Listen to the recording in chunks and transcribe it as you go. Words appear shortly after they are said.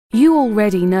You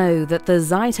already know that the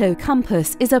ZYTO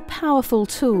Compass is a powerful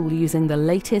tool using the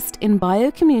latest in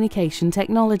biocommunication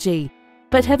technology.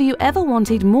 But have you ever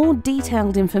wanted more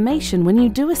detailed information when you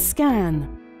do a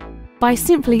scan? By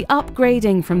simply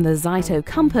upgrading from the ZYTO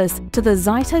Compass to the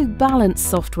ZYTO Balance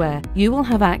software, you will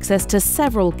have access to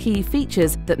several key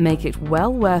features that make it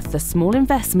well worth the small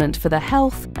investment for the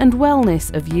health and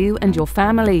wellness of you and your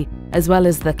family, as well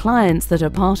as the clients that are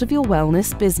part of your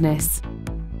wellness business.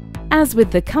 As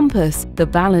with the Compass, the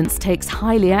Balance takes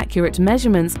highly accurate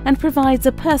measurements and provides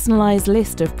a personalized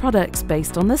list of products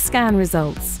based on the scan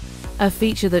results. A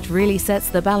feature that really sets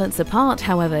the Balance apart,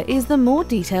 however, is the more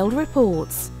detailed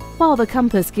reports. While the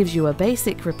Compass gives you a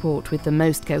basic report with the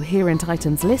most coherent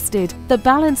items listed, the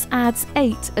Balance adds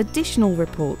 8 additional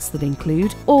reports that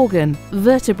include organ,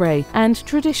 vertebrae, and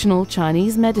traditional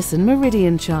Chinese medicine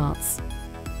meridian charts.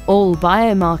 All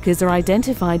biomarkers are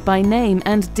identified by name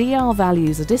and DR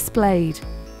values are displayed.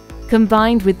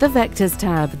 Combined with the Vectors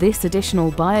tab, this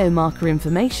additional biomarker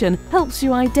information helps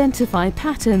you identify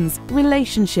patterns,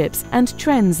 relationships, and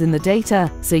trends in the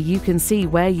data, so you can see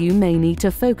where you may need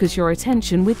to focus your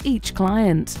attention with each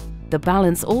client. The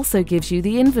Balance also gives you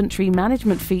the inventory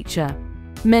management feature.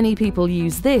 Many people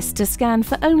use this to scan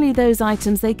for only those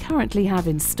items they currently have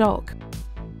in stock.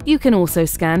 You can also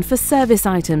scan for service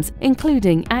items,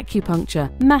 including acupuncture,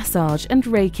 massage, and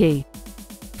Reiki.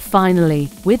 Finally,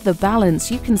 with the Balance,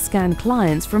 you can scan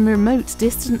clients from remote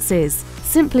distances.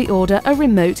 Simply order a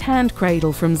remote hand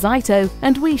cradle from ZYTO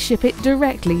and we ship it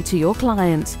directly to your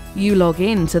client. You log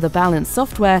in to the Balance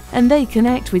software and they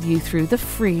connect with you through the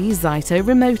free ZYTO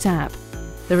remote app.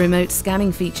 The remote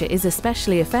scanning feature is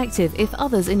especially effective if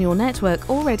others in your network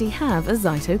already have a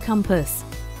ZYTO Compass.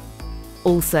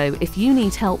 Also, if you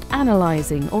need help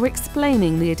analysing or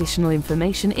explaining the additional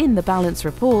information in the Balance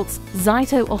reports,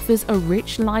 ZYTO offers a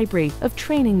rich library of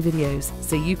training videos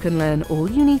so you can learn all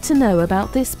you need to know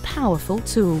about this powerful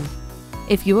tool.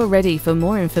 If you are ready for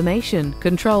more information,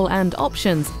 control and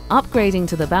options, upgrading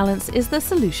to the Balance is the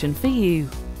solution for you.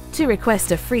 To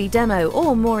request a free demo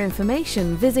or more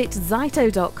information, visit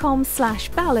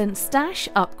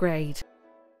zyto.com/balance-upgrade.